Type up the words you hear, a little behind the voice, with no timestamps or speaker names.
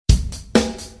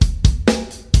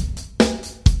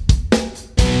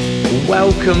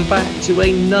Welcome back to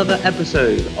another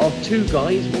episode of Two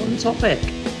Guys, One Topic.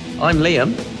 I'm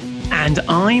Liam. And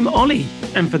I'm Ollie.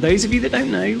 And for those of you that don't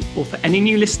know, or for any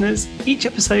new listeners, each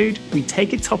episode we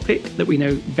take a topic that we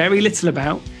know very little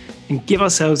about and give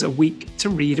ourselves a week to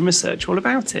read and research all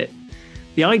about it.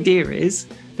 The idea is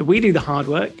that we do the hard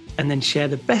work and then share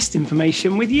the best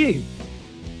information with you.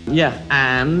 Yeah,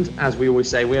 and as we always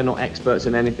say, we are not experts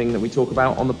in anything that we talk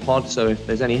about on the pod, so if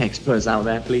there's any experts out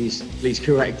there, please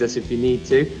correct us if you need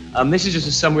to. This is just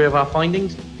a summary of our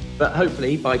findings, but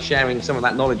hopefully by sharing some of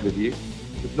that knowledge with you,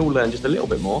 we can all learn just a little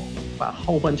bit more about a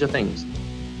whole bunch of things.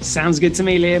 Sounds good to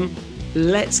me, Liam.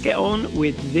 Let's get on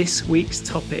with this week's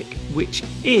topic, which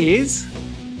is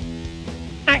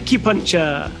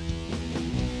acupuncture.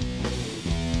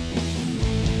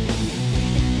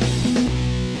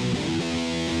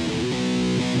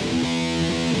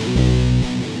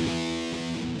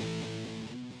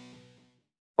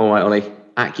 All right, Ollie,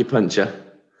 acupuncture.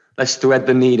 Let's thread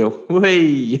the needle.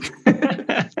 Whee!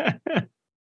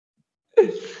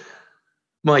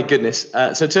 My goodness.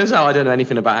 So it turns out I don't know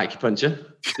anything about acupuncture.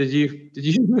 Did you?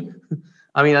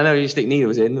 I mean, I know you stick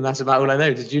needles in and that's about all I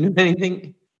know. Did you know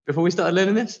anything before we started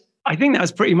learning this? I think that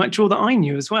was pretty much all that I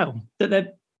knew as well. I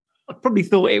probably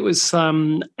thought it was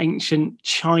some ancient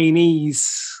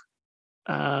Chinese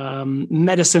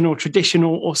medicine or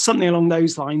traditional or something along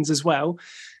those lines as well.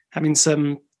 Having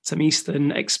some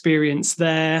Eastern experience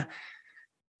there.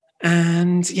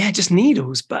 And yeah, just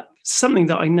needles, but something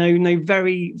that I know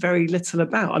very, very little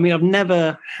about. I mean, I've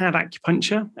never had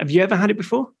acupuncture. Have you ever had it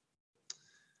before?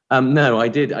 No, I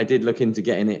did look into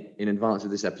getting it in advance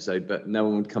of this episode, but no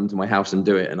one would come to my house and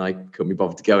do it, and I couldn't be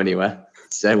bothered to go anywhere.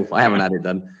 So I haven't had it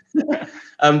done.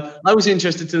 I was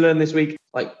interested to learn this week,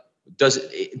 like, does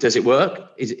it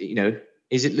work? Is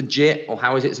it legit, or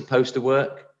how is it supposed to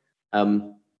work?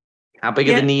 How big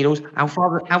are the needles? How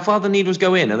far the needles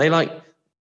go in? Are they like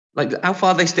how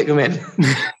far they stick them in?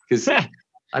 Because I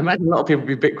imagine a lot of people would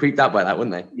be a bit creeped out by that,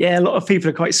 wouldn't they? Yeah, a lot of people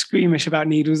are quite squeamish about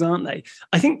needles, aren't they?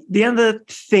 I think the other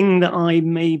thing that I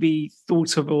maybe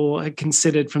thought of or had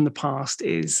considered from the past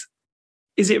is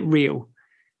it real?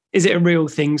 Is it a real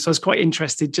thing? So I was quite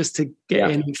interested just to get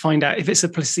in and find out if it's a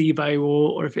placebo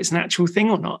or if it's an actual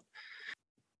thing or not.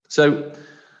 So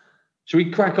should we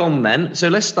crack on then? So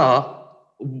let's start.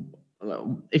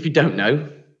 If you don't know,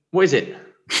 what is it?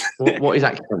 What is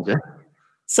acupuncture?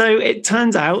 So it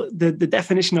turns out the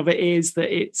definition of it is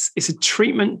that it's a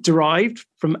treatment derived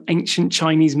from ancient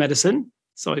Chinese medicine.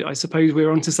 So I suppose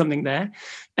we're onto something there.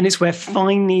 And it's where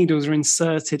fine needles are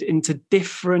inserted into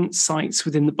different sites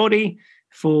within the body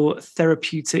for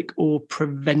therapeutic or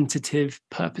preventative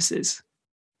purposes.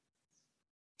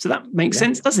 So that makes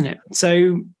sense, doesn't it?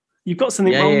 So you've got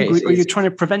something wrong, or you're trying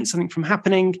to prevent something from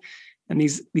happening. And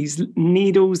these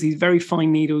needles, these very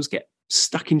fine needles, get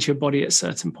stuck into your body at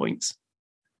certain points.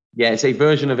 Yeah, it's a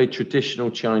version of a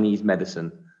traditional Chinese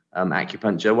medicine,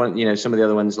 acupuncture. Some of the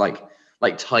other ones like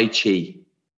Tai Chi.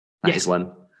 That is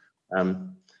one.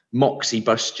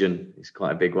 Moxibustion is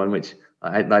quite a big one, which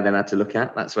I then had to look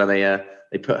at. That's where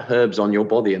they put herbs on your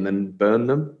body and then burn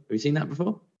them. Have you seen that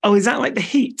before? Oh, is that like the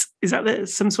heat? Is that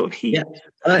some sort of heat?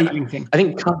 Yeah. Healing thing? I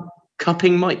think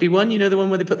cupping might be one. You know, the one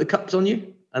where they put the cups on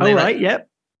you? And they yep.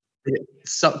 They get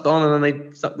sucked on and then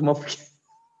they suck them off again.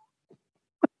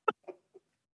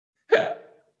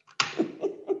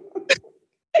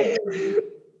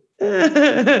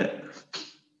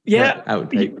 Yeah.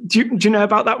 Do you know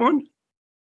about that one?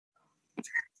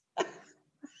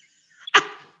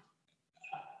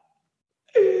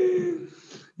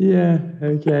 Yeah,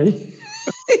 okay.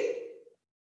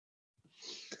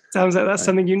 Sounds like that's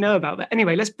something you know about. But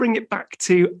anyway, let's bring it back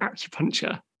to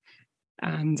acupuncture.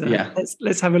 And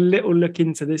let's have a little look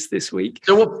into this week.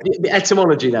 So what the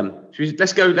etymology then?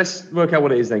 Let's work out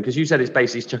what it is then, because you said it's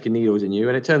basically chucking needles in you,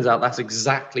 and it turns out that's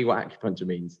exactly what acupuncture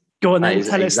means. Go on then,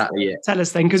 tell us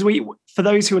then, because for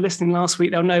those who were listening last week,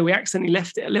 they'll know we accidentally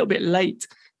left it a little bit late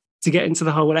to get into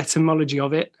the whole etymology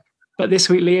of it. But this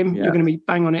week, Liam, you're going to be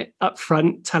bang on it up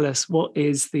front. Tell us, what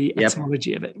is the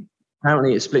etymology of it?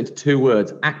 Apparently it's split into two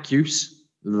words: acus,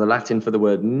 the Latin for the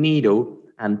word needle,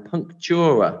 and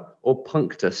punctura, or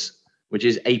punctus, which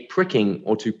is a pricking,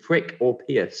 or to prick or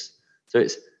pierce. So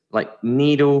it's like a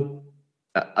needle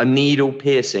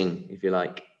piercing, if you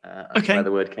like. That's where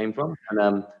the word came from.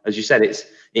 And as you said, it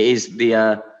is the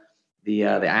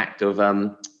act of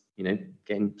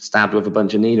getting stabbed with a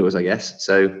bunch of needles, I guess.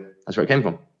 So that's where it came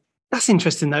from. That's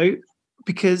interesting though,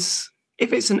 because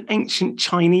if it's an ancient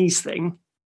Chinese thing,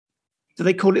 do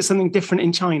they call it something different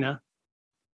in China?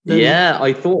 Yeah,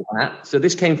 I thought that. So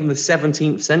this came from the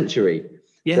 17th century.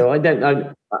 Yeah. So I don't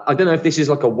know. I don't know if this is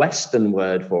like a Western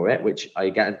word for it, which I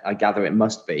gather it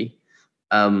must be.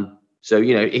 So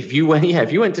if you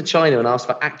went to China and asked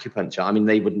for acupuncture, I mean,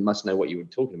 they must know what you were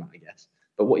talking about, I guess.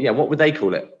 But what would they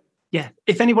call it? Yeah.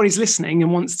 If anybody's listening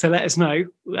and wants to let us know,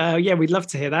 we'd love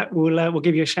to hear that. We'll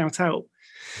give you a shout out.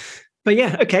 But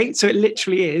yeah, okay. So it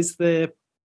literally is the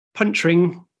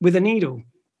puncturing with a needle,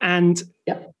 and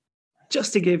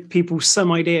just to give people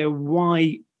some idea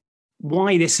why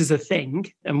this is a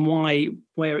thing and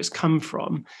where it's come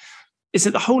from, is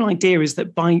that the whole idea is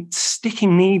that by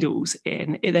sticking needles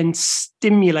in, it then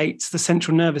stimulates the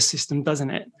central nervous system, doesn't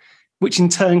it? Which in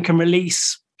turn can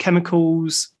release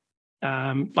chemicals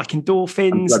like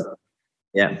endorphins.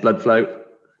 Blood flow.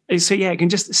 So it can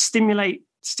just stimulate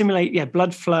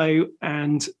blood flow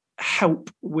and help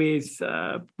with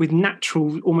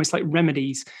natural, almost like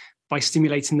remedies, by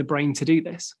stimulating the brain to do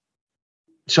this.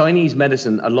 Chinese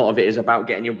medicine, a lot of it is about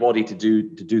getting your body to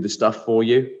do the stuff for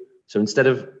you. So instead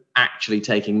of actually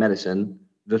taking medicine,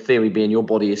 the theory being your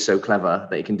body is so clever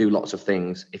that it can do lots of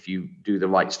things if you do the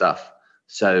right stuff.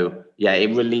 So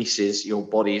it releases your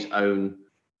body's own,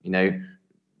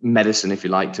 medicine, if you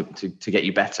like, to get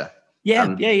you better.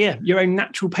 Your own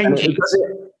natural painkillers.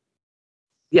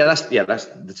 That's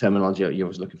the terminology you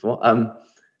was looking for.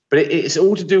 But it's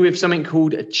all to do with something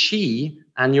called a qi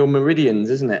and your meridians,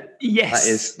 isn't it?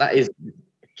 Yes. That is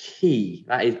key.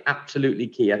 That is absolutely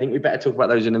key. I think we better talk about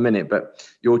those in a minute. But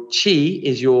your qi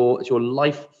is your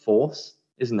life force,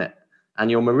 isn't it?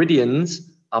 And your meridians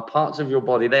are parts of your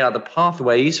body. They are the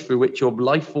pathways through which your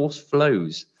life force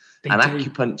flows.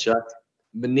 Acupuncture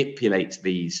manipulates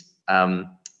these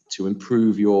to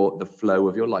improve the flow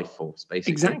of your life force,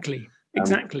 basically.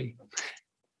 Exactly.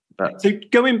 So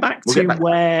going back to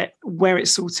where it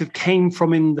sort of came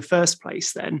from in the first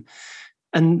place then,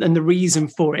 and the reason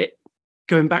for it,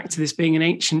 going back to this being an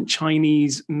ancient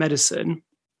Chinese medicine,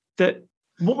 that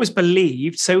what was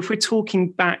believed, so if we're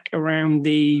talking back around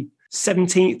the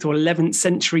 17th or 11th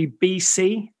century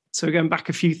BC, so we're going back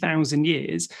a few thousand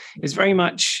years, is very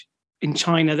much in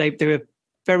China, they were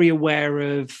very aware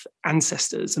of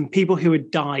ancestors and people who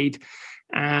had died,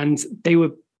 and they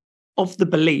were of the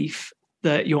belief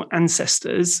that your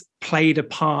ancestors played a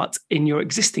part in your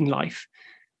existing life,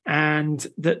 and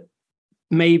that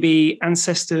maybe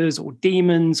ancestors or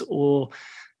demons or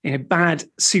bad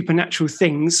supernatural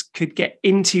things could get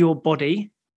into your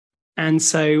body. And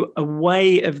so a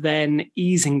way of then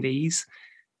easing these,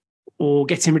 or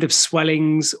getting rid of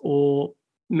swellings, or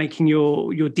making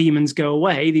your demons go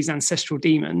away, these ancestral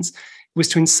demons, was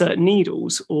to insert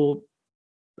needles or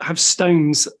have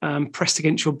stones pressed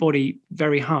against your body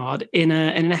very hard in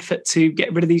an effort to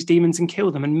get rid of these demons and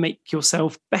kill them and make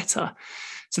yourself better.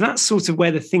 So that's sort of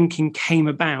where the thinking came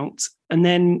about. And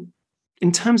then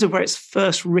in terms of where it's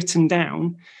first written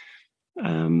down,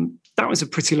 that was a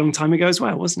pretty long time ago as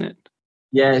well, wasn't it?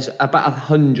 Yeah, it's about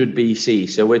 100 BC.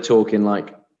 So we're talking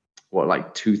like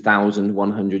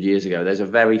 2,100 years ago. There's a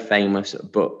very famous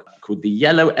book called The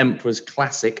Yellow Emperor's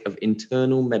Classic of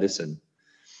Internal Medicine.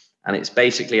 And it's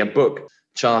basically a book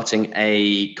charting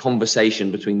a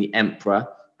conversation between the emperor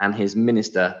and his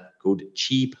minister called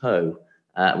Qi Po,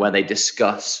 where they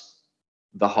discuss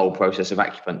the whole process of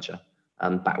acupuncture,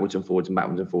 backwards and forwards and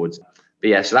backwards and forwards.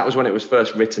 But so that was when it was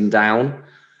first written down.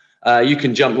 You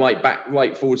can jump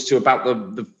right forwards to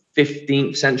about the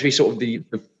 15th century, sort of the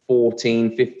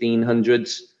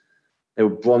 1500s. There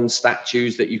were bronze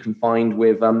statues that you can find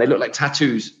with, they look like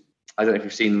tattoos. I don't know if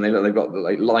you've seen them. They've got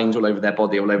like lines all over their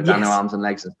body, all over down their arms and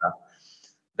legs and stuff.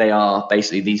 They are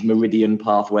basically these meridian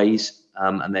pathways,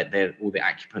 and they're all the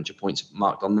acupuncture points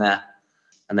marked on there.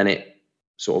 And then it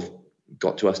sort of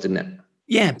got to us, didn't it?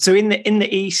 Yeah. So in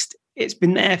the East, it's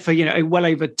been there for well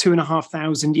over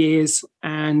 2,500 years,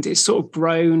 and it's sort of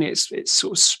grown. It's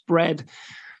sort of spread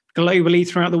globally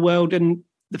throughout the world. And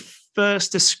the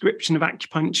first description of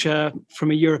acupuncture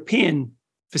from a European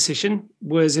physician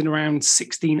was in around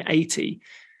 1680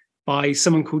 by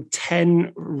someone called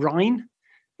Ten Rhine.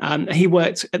 He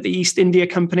worked at the East India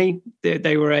Company.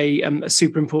 They were a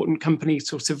super important company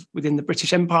sort of within the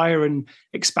British Empire and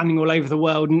expanding all over the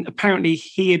world. And apparently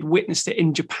he had witnessed it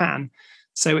in Japan.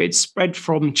 So it spread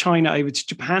from China over to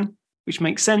Japan, which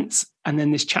makes sense. And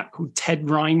then this chap called Ted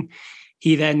Rhine,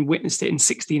 he then witnessed it in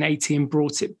 1680 and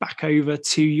brought it back over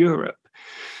to Europe.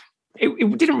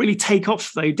 It didn't really take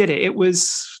off, though, did it? It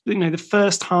was, the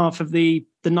first half of the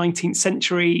 19th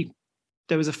century.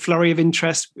 There was a flurry of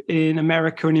interest in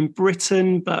America and in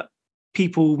Britain, but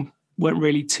people weren't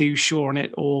really too sure on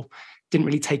it or didn't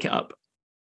really take it up.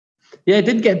 Yeah, it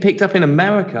didn't get picked up in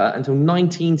America until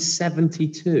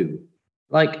 1972.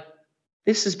 Like,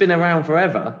 this has been around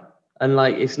forever. And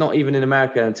like, it's not even in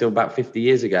America until about 50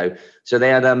 years ago. So they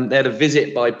had a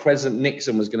visit by President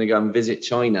Nixon was going to go and visit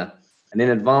China. And in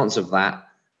advance of that,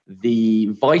 the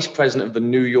vice president of the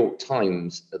New York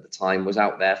Times at the time was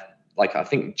out there, like, I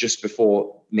think just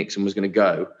before Nixon was going to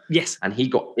go. Yes. And he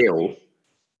got ill,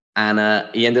 and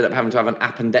he ended up having to have an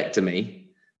appendectomy,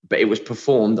 but it was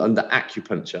performed under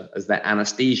acupuncture as their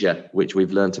anesthesia, which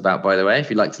we've learned about, by the way. If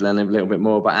you'd like to learn a little bit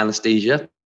more about anesthesia,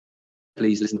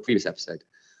 please listen to the previous episode.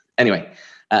 Anyway,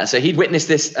 so he'd witnessed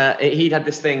this. He'd had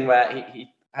this thing where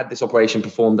he had this operation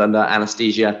performed under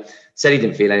anesthesia, said he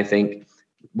didn't feel anything,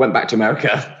 went back to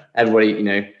America.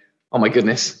 Everybody, oh my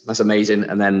goodness, that's amazing.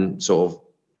 And then sort of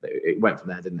it went from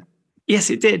there, didn't it? Yes,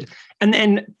 it did. And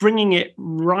then bringing it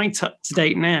right up to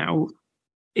date now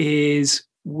is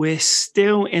we're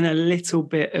still in a little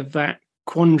bit of that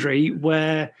quandary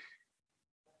where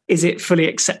is it fully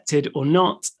accepted or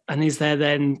not? And is there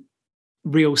then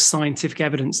real scientific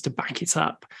evidence to back it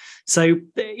up? So,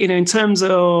 in terms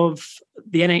of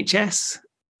the NHS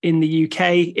in the UK,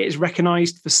 it is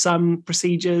recognised for some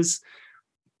procedures.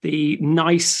 The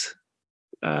NICE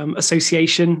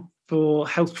Association for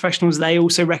Health Professionals, they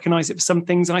also recognise it for some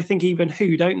things. And I think even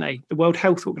WHO, don't they? The World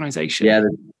Health Organization. Yeah,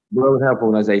 the World Health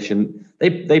Organization.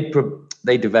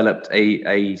 They developed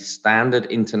a standard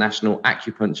international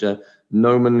acupuncture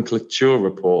nomenclature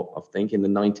report, I think, in the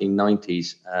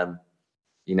 1990s.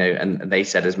 And they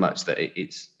said as much that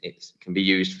it can be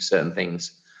used for certain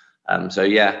things. So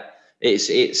yeah, it's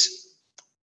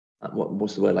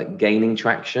what's the word, like gaining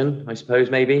traction, I suppose,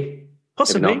 maybe.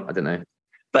 Possibly. Maybe not, I don't know.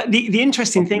 But the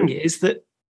interesting thing is that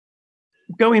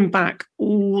going back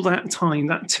all that time,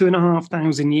 that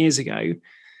 2,500 years ago,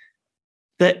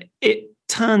 that it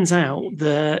turns out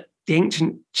that the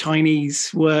ancient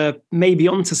Chinese were maybe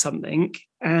onto something.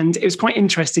 And it was quite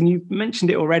interesting. You mentioned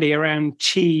it already around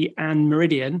qi and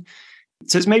meridian.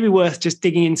 So it's maybe worth just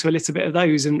digging into a little bit of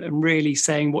those and really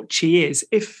saying what qi is.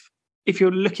 If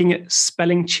you're looking at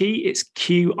spelling qi, it's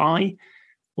QI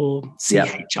or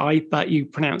CHI, but you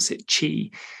pronounce it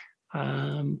qi.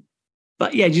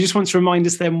 But yeah, do you just want to remind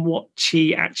us then what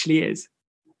qi actually is?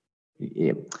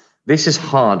 Yeah, this is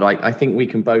hard. I think we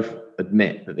can both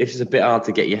admit that this is a bit hard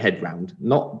to get your head round.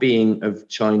 Not being of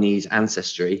Chinese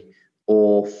ancestry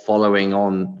or following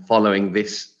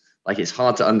this, like, it's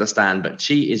hard to understand. But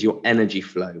qi is your energy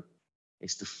flow.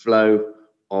 It's the flow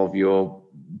of your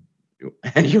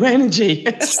energy.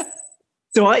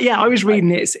 So I was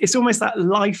reading it. It's almost that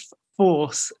life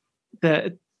force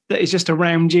that is just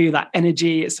around you, that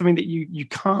energy. It's something that you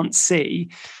can't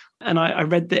see. And I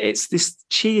read that it's this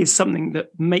qi is something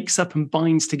that makes up and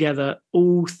binds together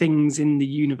all things in the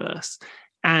universe.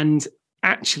 And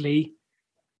actually,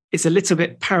 it's a little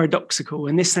bit paradoxical.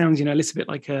 And this sounds, a little bit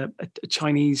like a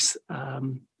Chinese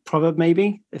proverb,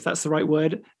 maybe, if that's the right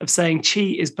word, of saying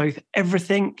qi is both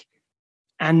everything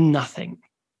and nothing.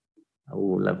 Oh,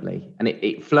 lovely. And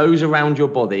it flows around your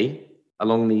body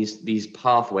along these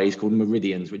pathways called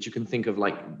meridians, which you can think of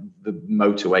like the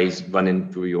motorways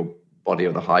running through your body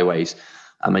or the highways.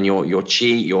 And your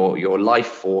qi, your life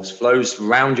force flows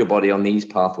around your body on these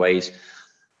pathways.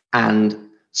 And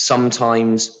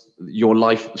sometimes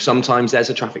there's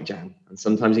a traffic jam, and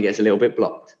sometimes it gets a little bit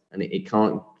blocked and it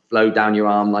can't flow down your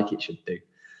arm like it should do.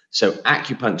 So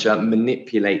acupuncture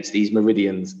manipulates these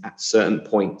meridians at certain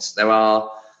points.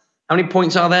 How many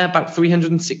points are there? About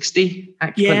 360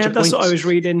 acupuncture Yeah, that's points? what I was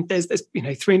reading. There's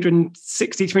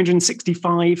 360,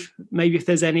 365. Maybe if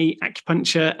there's any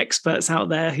acupuncture experts out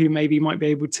there who maybe might be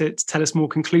able to tell us more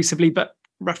conclusively, but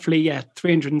roughly,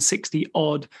 360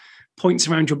 odd points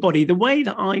around your body. The way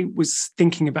that I was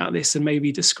thinking about this and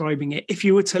maybe describing it, if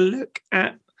you were to look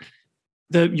at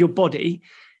your body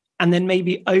and then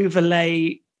maybe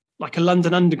overlay like a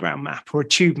London Underground map or a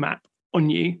tube map on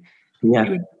you,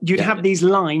 you'd have these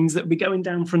lines that would be going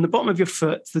down from the bottom of your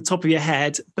foot to the top of your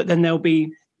head, but then there'll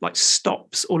be like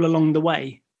stops all along the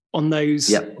way on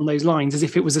those lines, as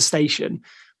if it was a station.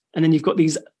 And then you've got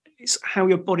these, it's how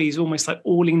your body is almost like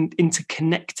all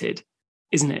interconnected,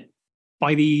 isn't it?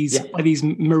 By these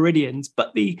meridians.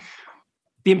 But the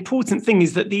important thing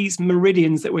is that these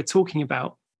meridians that we're talking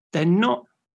about, they're not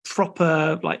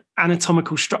proper like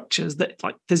anatomical structures. That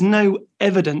like there's no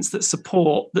evidence that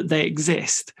support that they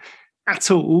exist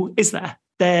at all, is there?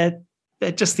 They're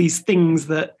just these things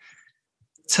that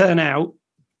turn out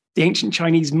the ancient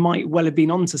Chinese might well have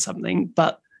been onto something,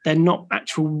 but they're not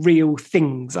actual real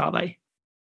things, are they?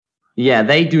 Yeah,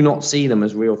 they do not see them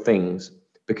as real things,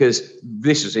 because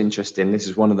this was interesting. This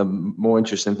is one of the more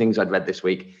interesting things I'd read this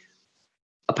week.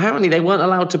 Apparently, they weren't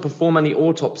allowed to perform any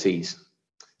autopsies.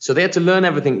 So they had to learn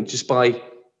everything just by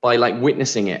like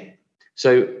witnessing it.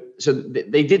 So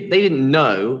they didn't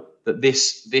know that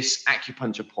this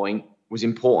acupuncture point was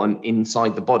important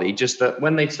inside the body, just that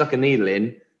when they stuck a needle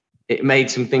in, it made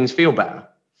some things feel better.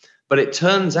 But it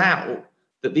turns out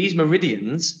that these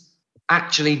meridians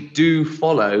actually do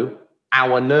follow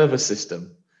our nervous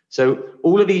system. So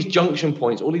all of these junction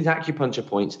points, all these acupuncture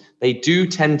points, they do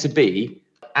tend to be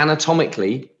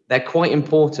anatomically, they're quite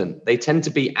important. They tend to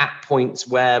be at points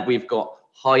where we've got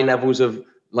high levels of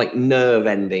like nerve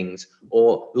endings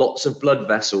or lots of blood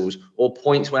vessels or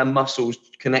points where muscles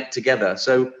connect together.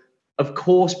 So of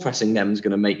course, pressing them is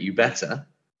going to make you better,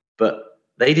 but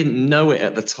they didn't know it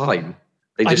at the time.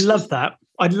 I love that.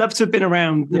 I'd love to have been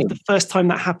around the first time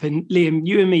that happened. Liam,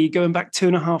 you and me going back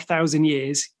 2,500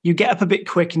 years, you get up a bit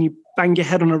quick and you bang your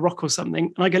head on a rock or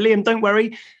something. And I go, Liam, don't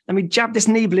worry. Let me jab this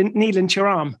needle into your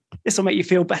arm. This will make you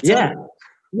feel better.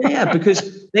 Yeah,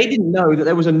 because they didn't know that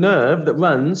there was a nerve that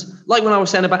runs, like when I was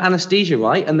saying about anesthesia,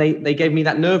 right? And they gave me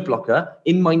that nerve blocker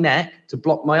in my neck to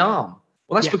block my arm.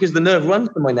 Well, that's because the nerve runs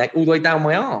from my neck all the way down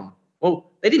my arm.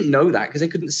 Well, they didn't know that because they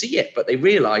couldn't see it, but they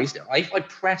realized if I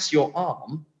press your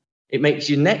arm, it makes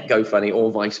your neck go funny or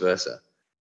vice versa.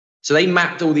 So they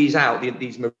mapped all these out,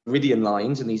 these meridian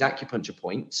lines and these acupuncture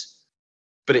points.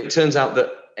 But it turns out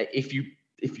that if you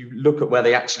look at where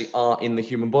they actually are in the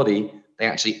human body, they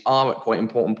actually are at quite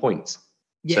important points.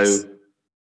 Yes.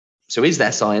 So is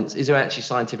there science? Is there actually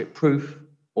scientific proof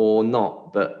or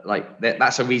not? But like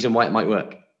that's a reason why it might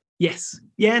work. Yes.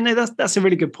 Yeah, no, that's a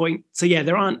really good point. So yeah,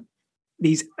 there aren't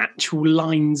these actual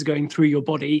lines going through your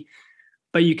body,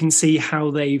 but you can see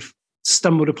how they've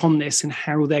stumbled upon this and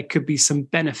how there could be some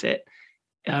benefit.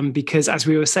 Because as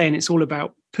we were saying, it's all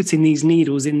about putting these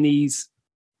needles in these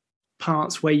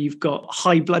parts where you've got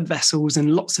high blood vessels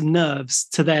and lots of nerves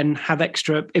to then have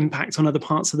extra impact on other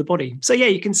parts of the body. So yeah,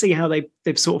 you can see how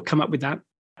they've sort of come up with that.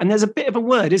 And there's a bit of a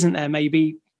word, isn't there?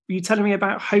 Maybe were you telling me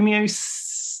about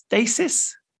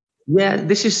homeostasis? Yeah,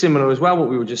 this is similar as well, what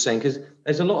we were just saying, because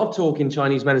there's a lot of talk in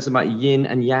Chinese medicine about yin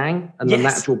and yang and the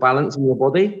natural balance in your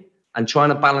body and trying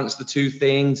to balance the two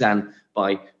things. And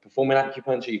by performing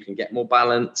acupuncture, you can get more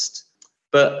balanced.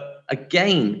 But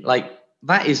again, like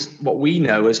that is what we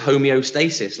know as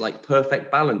homeostasis, like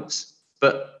perfect balance.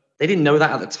 But they didn't know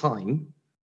that at the time.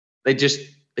 They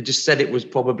just said it was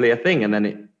probably a thing. And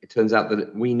then it turns out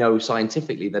that we know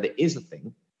scientifically that it is a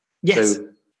thing. Yes. So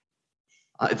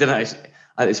I don't know.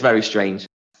 It's very strange.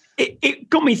 It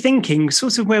got me thinking,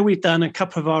 sort of where we've done a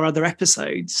couple of our other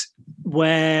episodes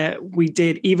where we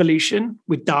did evolution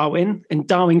with Darwin, and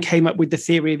Darwin came up with the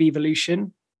theory of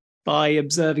evolution by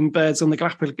observing birds on the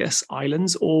Galapagos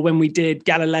Islands, or when we did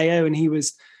Galileo and he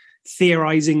was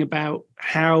theorizing about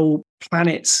how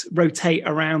planets rotate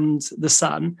around the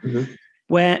sun,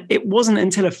 where it wasn't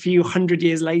until a few hundred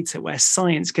years later where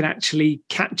science could actually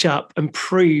catch up and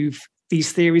prove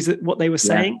these theories, that what they were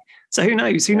saying. So who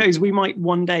knows? Who knows? We might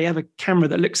one day have a camera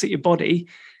that looks at your body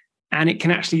and it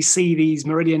can actually see these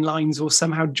meridian lines or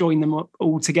somehow join them up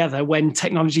all together when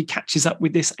technology catches up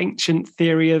with this ancient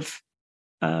theory of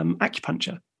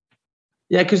acupuncture.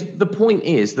 Yeah, because the point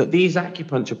is that these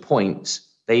acupuncture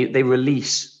points, they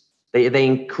increase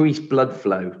blood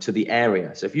flow to the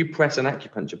area. So if you press an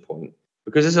acupuncture point,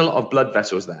 because there's a lot of blood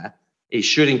vessels there, it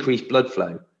should increase blood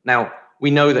flow. Now,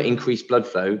 we know that increased blood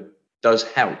flow does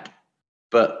help,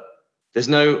 but there's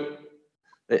no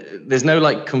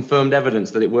like confirmed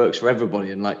evidence that it works for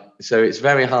everybody, and like so it's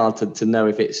very hard to know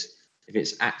if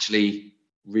it's actually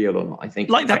real or not. I think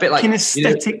like that, a bit like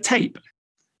kinesthetic tape.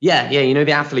 Yeah, you know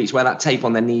the athletes wear that tape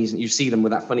on their knees, and you see them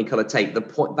with that funny color tape. The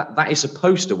point that is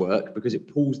supposed to work because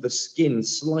it pulls the skin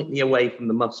slightly away from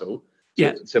the muscle,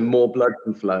 so more blood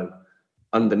can flow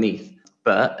underneath.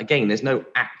 But again, there's no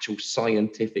actual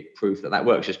scientific proof that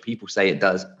works. Just people say it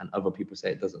does, and other people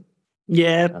say it doesn't.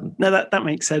 Yeah, no, that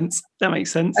makes sense. That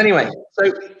makes sense. Anyway,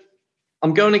 so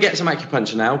I'm going to get some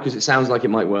acupuncture now because it sounds like it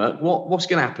might work. What's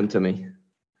going to happen to me?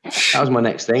 That was my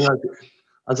next thing. I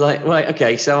was like, right,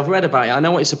 okay, so I've read about it. I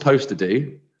know what it's supposed to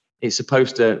do. It's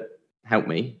supposed to help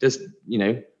me.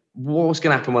 What's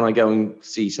going to happen when I go and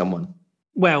see someone?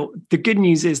 Well, the good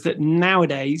news is that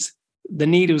nowadays the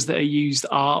needles that are used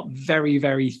are very,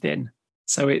 very thin.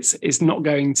 So it's not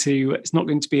going to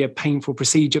be a painful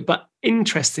procedure. But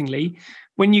interestingly,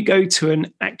 when you go to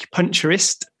an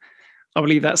acupuncturist, I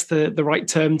believe that's the right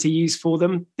term to use for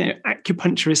them.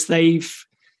 Acupuncturists, they've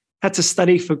had to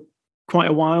study for quite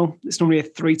a while. It's normally a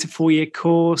 3 to 4 year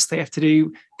course. They have to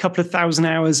do a couple of thousand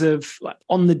hours of like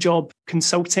on-the-job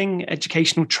consulting,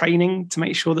 educational training to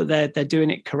make sure that they're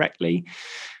doing it correctly.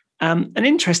 And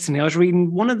interestingly, I was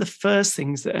reading one of the first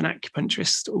things that an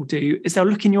acupuncturist will do is they'll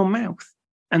look in your mouth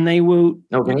and they will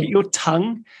look at your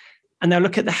tongue and they'll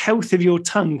look at the health of your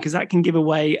tongue, because that can give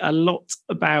away a lot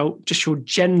about just your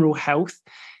general health.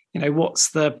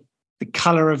 What's the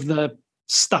color of the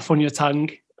stuff on your tongue?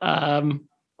 I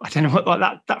don't know what,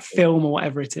 like that film or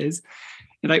whatever it is.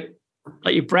 Like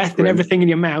your breath and everything in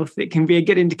your mouth. It can be a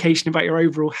good indication about your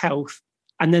overall health.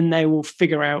 And then they will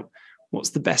figure out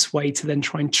what's the best way to then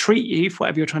try and treat you for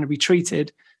whatever you're trying to be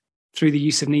treated through the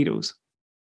use of needles.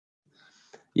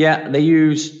 Yeah, they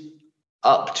use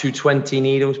up to 20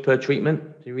 needles per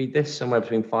treatment. Do you read this? Somewhere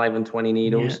between 5 and 20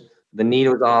 needles. Yeah. The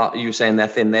needles are, you were saying they're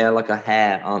thin. They're like a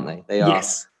hair, aren't they? They are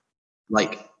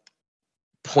like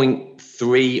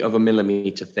 0.3 of a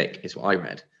millimeter thick is what I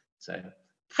read. So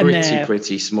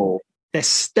pretty small. They're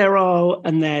sterile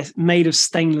and they're made of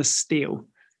stainless steel.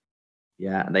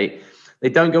 Yeah, they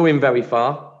don't go in very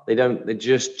far. They're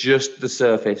just the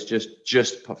surface,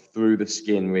 just through the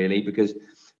skin, really, because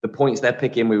the points they're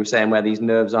picking, we were saying where these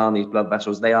nerves are and these blood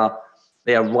vessels, they are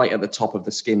right at the top of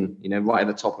the skin, right at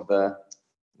the top of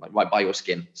right by your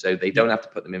skin. So they don't have to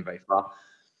put them in very far.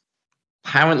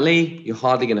 Apparently, you're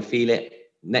hardly going to feel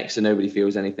it. Next to nobody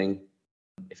feels anything.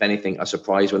 If anything, a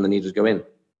surprise when the needles go in.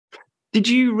 Did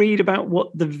you read about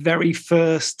what the very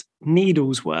first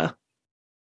needles were?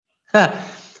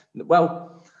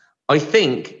 Well, I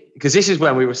think, because this is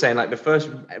when we were saying like the first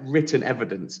written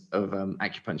evidence of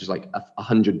acupuncture is like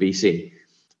 100 BC.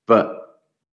 But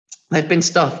there's been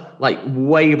stuff like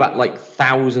way back, like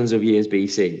thousands of years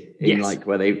BC, in like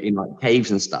where they in like caves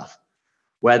and stuff,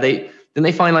 where didn't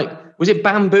they find like, was it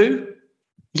bamboo?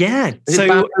 Yeah. So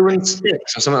bamboo and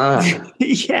sticks or something like that?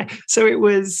 Yeah. So it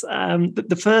was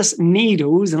the first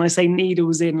needles, and I say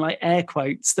needles in like air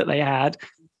quotes, that they had.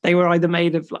 They were either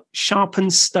made of like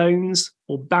sharpened stones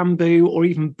or bamboo or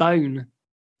even bone,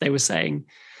 they were saying.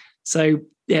 So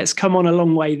yeah, it's come on a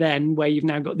long way then, where you've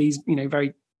now got these,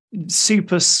 very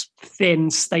super thin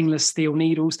stainless steel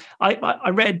needles. I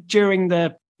read during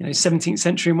the 17th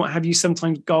century and what have you,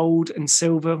 sometimes gold and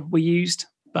silver were used,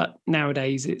 but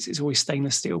nowadays it's always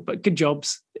stainless steel. But good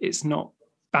jobs, it's not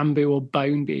bamboo or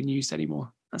bone being used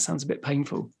anymore. That sounds a bit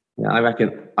painful. Yeah, I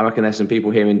reckon there's some people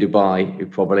here in Dubai who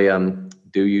probably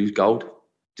do use gold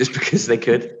just because they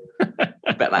could.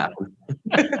 I bet that happened.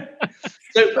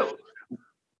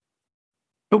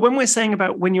 But when we're saying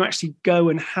about when you actually go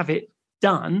and have it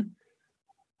done,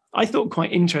 I thought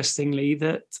quite interestingly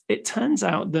that it turns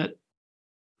out that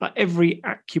like every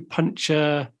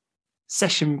acupuncture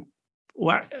session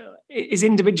is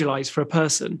individualized for a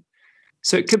person.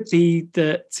 So it could be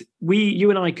that you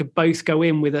and I could both go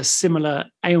in with a similar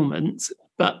ailment,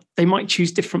 but they might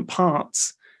choose different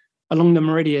parts along the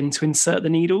meridian to insert the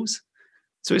needles.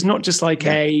 So it's not just like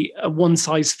a one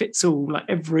size fits all. Like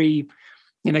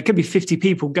it could be 50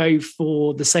 people go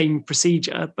for the same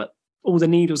procedure, but all the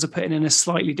needles are put in a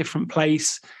slightly different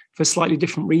place for slightly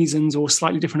different reasons or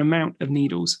slightly different amount of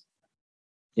needles.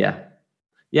 Yeah.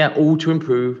 Yeah, all to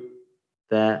improve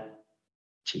their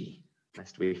chi,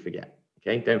 lest we forget.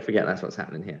 Okay, don't forget that's what's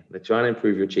happening here. They're trying to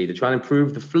improve your chi. They're trying to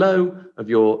improve the flow of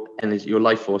your energy, your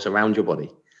life force around your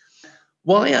body.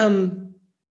 Why do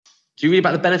you read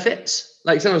about the benefits?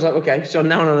 Like someone's like, okay, so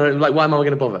now like, why am I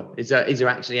going to bother? Is there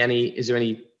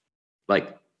any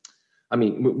like, I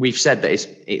mean, we've said that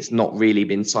it's not really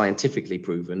been scientifically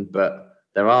proven, but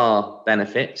there are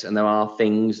benefits and there are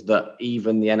things that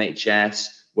even the NHS,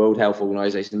 World Health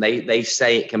Organization, they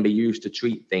say it can be used to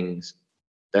treat things,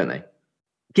 don't they?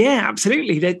 Yeah,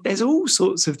 absolutely. There's all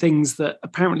sorts of things that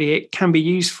apparently it can be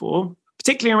used for,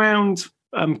 particularly around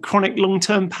chronic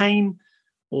long-term pain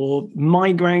or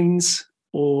migraines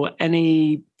or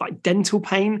any like dental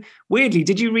pain. Weirdly,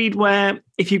 did you read where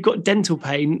if you've got dental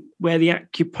pain, where the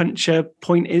acupuncture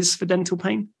point is for dental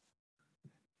pain?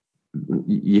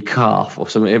 Your calf or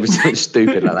something. It was something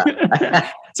stupid like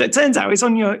that. So it turns out it's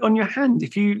on your hand.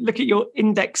 If you look at your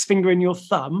index finger and your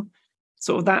thumb,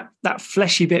 sort of that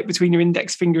fleshy bit between your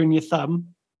index finger and your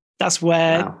thumb, that's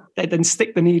where they then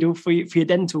stick the needle for your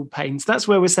dental pain. So that's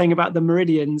where we're saying about the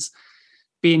meridians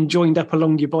being joined up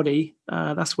along your body.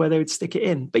 That's where they would stick it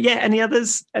in. But yeah, any other,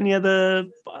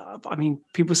 I mean,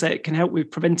 people say it can help with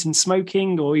preventing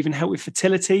smoking or even help with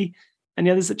fertility.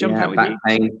 Any others that jump out with back you?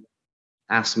 Pain,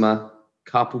 asthma,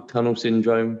 carpal tunnel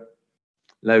syndrome,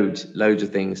 loads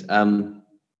of things. Loads.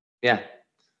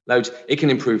 It can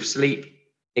improve sleep.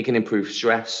 It can improve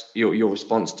stress, your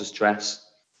response to stress.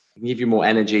 It can give you more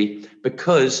energy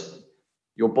because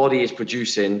your body is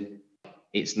producing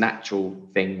its natural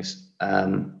things.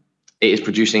 It is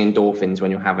producing endorphins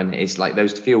when you're having it. It's like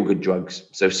those feel-good drugs.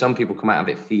 So some people come out of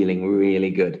it feeling really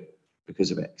good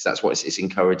because of it. So that's what it's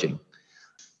encouraging.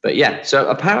 But yeah, so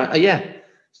apparently,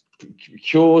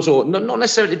 cures, or not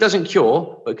necessarily, it doesn't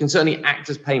cure, but can certainly act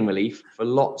as pain relief for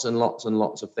lots and lots and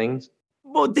lots of things.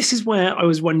 Well, this is where I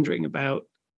was wondering about,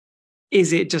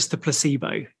 is it just a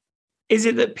placebo? Is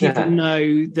it that people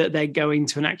know that they're going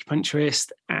to an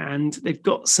acupuncturist and they've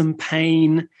got some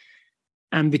pain,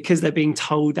 and because they're being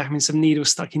told they're having some needle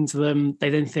stuck into them, they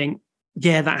then think,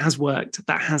 yeah, that has worked.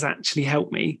 That has actually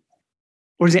helped me.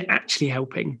 Or is it actually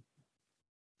helping?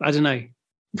 I don't know.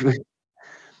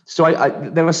 So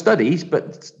there are studies,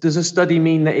 but does a study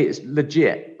mean that it's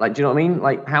legit? Like, do you know what I mean?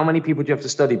 Like, how many people do you have to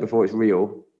study before it's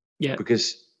real? Yeah.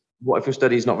 Because what if your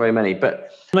study is not very many? And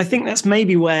I think that's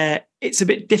maybe where it's a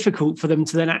bit difficult for them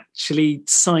to then actually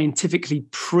scientifically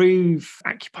prove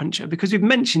acupuncture, because we've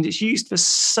mentioned it's used for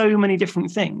so many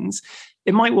different things.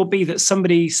 It might well be that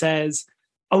somebody says,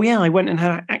 oh yeah, I went and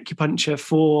had acupuncture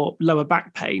for lower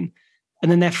back pain.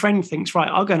 And then their friend thinks, right,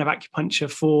 I'll go and have acupuncture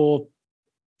for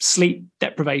sleep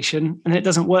deprivation, and it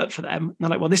doesn't work for them. And they're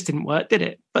like, well, this didn't work, did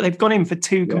it? But they've gone in for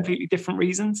two completely different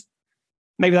reasons.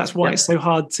 Maybe that's why it's so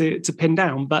hard to pin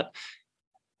down. But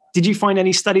did you find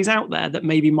any studies out there that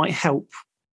maybe might help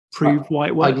prove why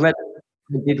it works? I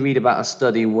did read about a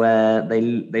study where they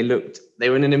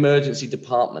were in an emergency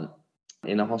department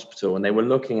in a hospital, and they were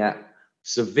looking at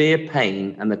severe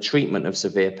pain and the treatment of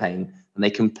severe pain, and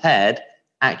they compared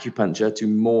acupuncture to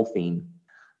morphine.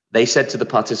 They said to the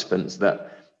participants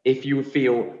that if you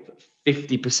feel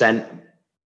 50%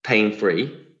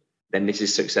 pain-free, then this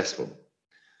is successful.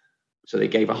 So they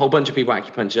gave a whole bunch of people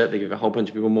acupuncture, they gave a whole bunch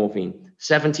of people morphine.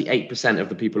 78% of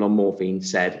the people on morphine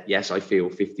said, yes, I feel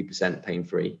 50%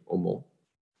 pain-free or more.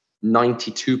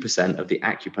 92% of the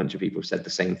acupuncture people said the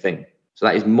same thing. So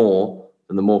that is more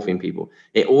than the morphine people.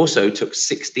 It also took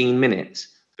 16 minutes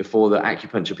before the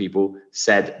acupuncture people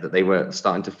said that they were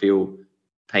starting to feel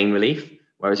pain relief,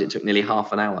 whereas it took nearly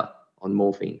half an hour on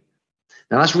morphine.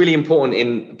 Now, that's really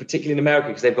important, particularly in America,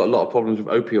 because they've got a lot of problems with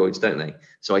opioids, don't they?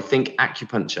 So I think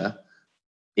acupuncture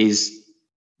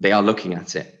they are looking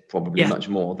at it probably much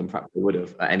more than perhaps they would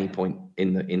have at any point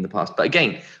in the past. But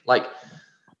again, like,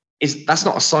 that's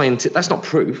not a scientific, that's not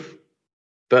proof,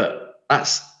 but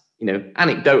that's,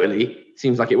 anecdotally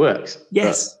seems like it works.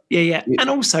 Yes. But, yeah.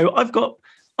 And also I've got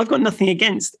nothing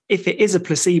against if it is a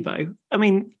placebo. I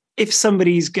mean, if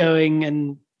somebody's going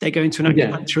and they're going to an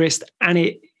acupuncturist and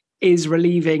it is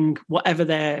relieving whatever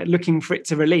they're looking for it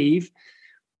to relieve,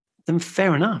 then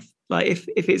fair enough. Like if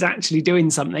it's actually doing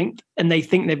something and they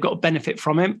think they've got a benefit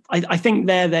from it, I think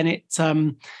then it's,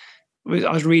 I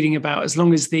was reading about, as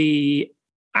long as the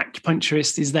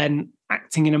acupuncturist is then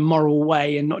acting in a moral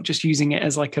way and not just using it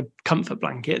as like a comfort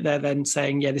blanket, they're then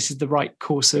saying, yeah, this is the right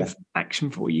course of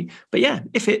action for you. But yeah,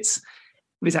 if it's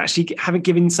actually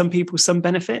given some people some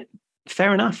benefit,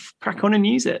 fair enough, crack on and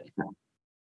use it.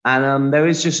 And there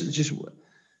is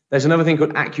there's another thing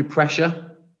called acupressure,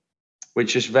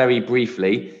 which just very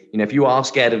briefly, if you are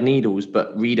scared of needles,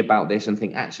 but read about this and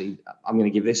think, actually, I'm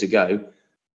going to give this a go.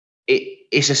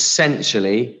 It's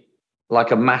essentially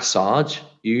like a massage.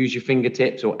 You use your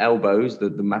fingertips or elbows, the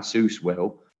masseuse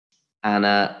will, and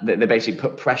they basically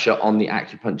put pressure on the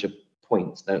acupuncture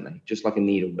points, don't they? Just like a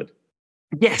needle would.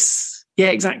 Yes. Yeah,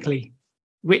 exactly.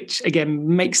 Which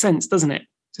again makes sense, doesn't it?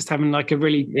 Just having like a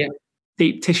really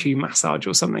deep tissue massage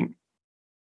or something.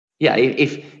 Yeah,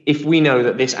 if we know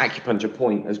that this acupuncture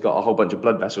point has got a whole bunch of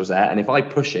blood vessels there, and if I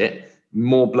push it,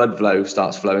 more blood flow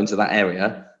starts flowing to that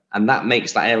area, and that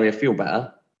makes that area feel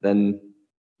better, then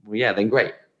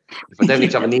great. If I don't need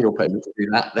to have a needle put in to do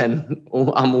that, then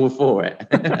I'm all for it.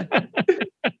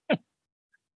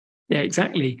 Yeah,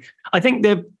 exactly. I think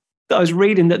I was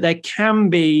reading that there can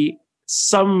be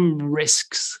some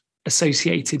risks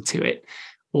associated to it,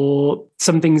 or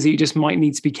some things that you just might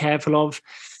need to be careful of.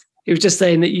 It was just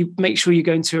saying that you make sure you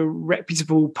go into a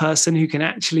reputable person who can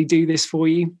actually do this for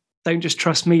you. Don't just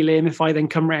trust me, Liam, if I then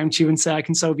come round to you and say I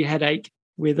can solve your headache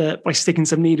by sticking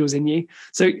some needles in you.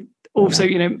 So also,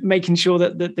 making sure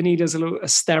that the needles are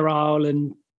sterile,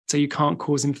 and so you can't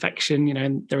cause infection,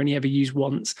 and they're only ever used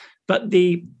once. But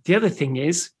the other thing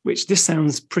is, which this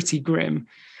sounds pretty grim,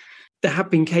 there have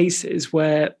been cases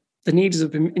where the needles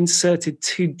have been inserted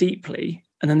too deeply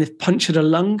and then they've punctured a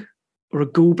lung or a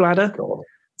gallbladder. God.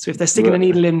 So if they're sticking a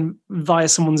needle in via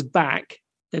someone's back,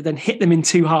 they've then hit them in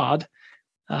too hard,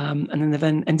 and then they've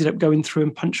then ended up going through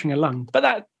and puncturing a lung.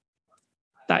 But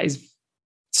that is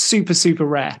super, super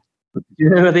rare.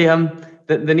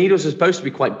 The needles are supposed to be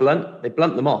quite blunt. They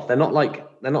blunt them off. They're not like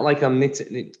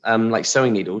like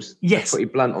sewing needles. Yes, they're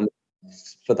pretty blunt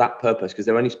for that purpose, because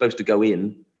they're only supposed to go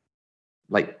in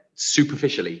like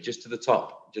superficially, just to the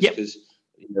top, just because.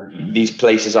 These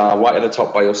places are right at the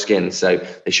top by your skin, so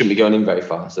they shouldn't be going in very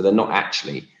far. So they're not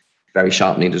actually very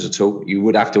sharp needles at all. You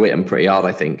would have to hit them pretty hard,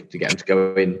 I think, to get them to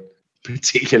go in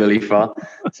particularly far.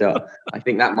 So I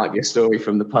think that might be a story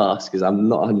from the past, because I'm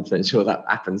not 100% sure that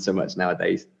happens so much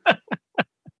nowadays.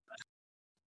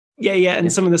 Yeah.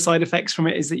 And some of the side effects from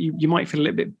it is that you might feel a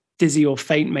little bit dizzy or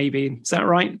faint, maybe. Is that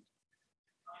right?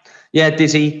 Yeah,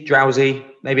 dizzy, drowsy,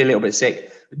 maybe a little bit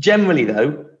sick. Generally,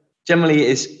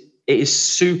 it is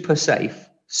super safe,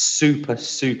 super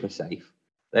safe.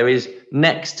 There is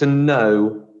next to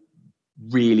no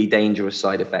really dangerous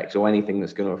side effects or anything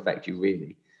that's going to affect you,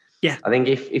 really. Yeah. I think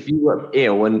if you were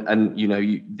ill and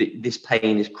this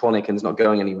pain is chronic and it's not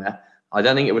going anywhere, I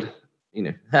don't think it would,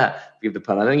 give the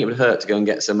pun, I don't think it would hurt to go and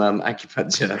get some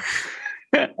acupuncture.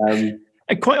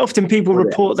 And quite often people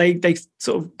report they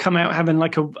sort of come out having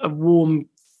like a warm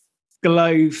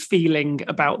glow feeling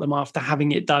about them after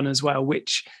having it done as well,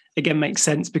 which again makes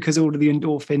sense because all of the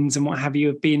endorphins and what have you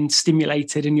have been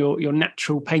stimulated and your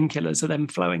natural painkillers are then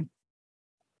flowing.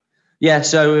 Yeah,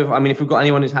 so if we've got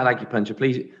anyone who's had acupuncture,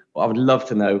 please, I would love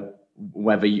to know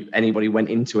whether anybody went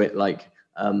into it like,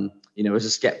 as a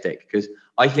skeptic, because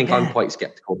I think I'm quite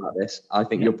skeptical about this. I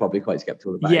think you're probably quite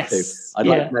skeptical about it too. I'd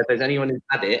like to know if there's anyone who's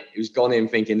had it, who's gone in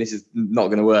thinking this is not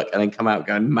going to work, and then come out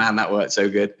going, man, that worked so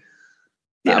good.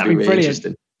 That'd be really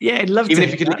interesting. Yeah, I'd love Even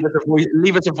to. If you could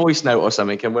leave us a voice note or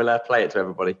something, and we'll play it to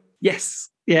everybody. Yes.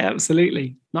 Yeah,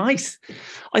 absolutely. Nice.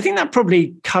 I think that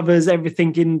probably covers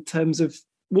everything in terms of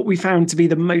what we found to be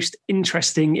the most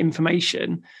interesting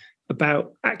information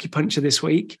about acupuncture this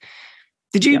week.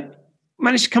 Did you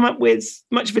manage to come up with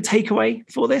much of a takeaway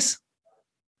for this?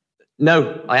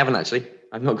 No, I haven't actually.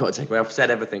 I've not got a takeaway. I've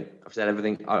said everything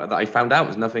that I found out.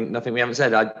 There's nothing we haven't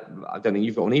said. I don't think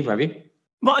you've got one either, have you?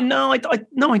 But no, I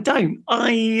don't.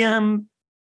 I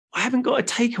haven't got a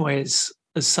takeaway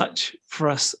as such for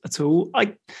us at all.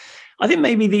 I think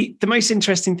maybe the most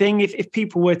interesting thing, if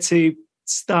people were to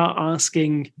start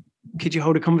asking, could you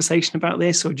hold a conversation about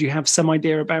this, or do you have some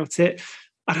idea about it?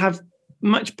 I'd have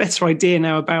much better idea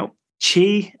now about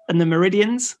chi and the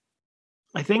meridians.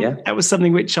 I think that was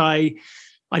something which I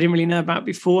didn't really know about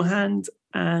beforehand,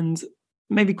 and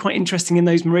maybe quite interesting in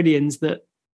those meridians that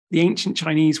the ancient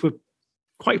Chinese were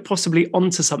quite possibly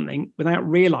onto something without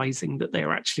realizing that they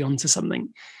were actually onto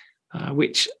something,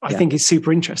 which I think is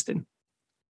super interesting.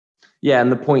 Yeah,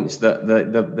 and the points that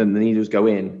the needles go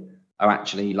in are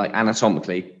actually, like,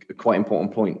 anatomically quite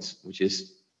important points, which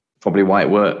is probably why it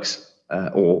works,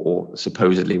 or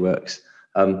supposedly works.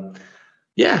 That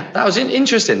was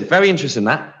interesting, very interesting,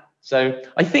 that. So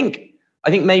I think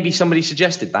maybe somebody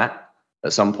suggested that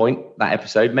at some point, that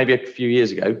episode, maybe a few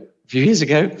series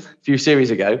ago.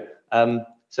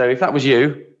 So if that was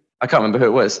you, I can't remember who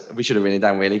it was. We should have written it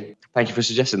down, really. Thank you for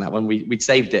suggesting that one. We'd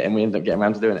saved it and we ended up getting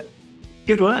around to doing it.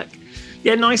 Good work.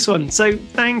 Yeah, nice one. So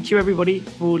thank you, everybody,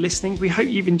 for listening. We hope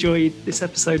you've enjoyed this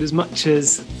episode as much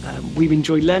as we've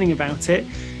enjoyed learning about it.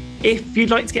 If you'd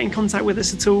like to get in contact with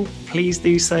us at all, please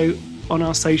do so on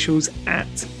our socials at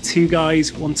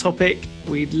 2guys1topic.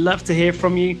 We'd love to hear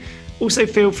from you. Also,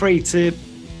 feel free to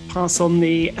pass on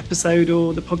the episode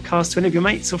or the podcast to any of your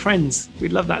mates or friends.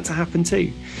 We'd love that to happen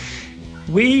too.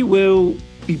 We will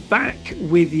be back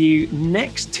with you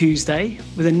next Tuesday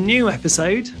with a new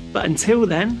episode. But until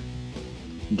then,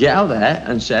 get out there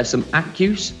and share some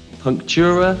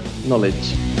acupuncture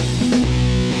knowledge.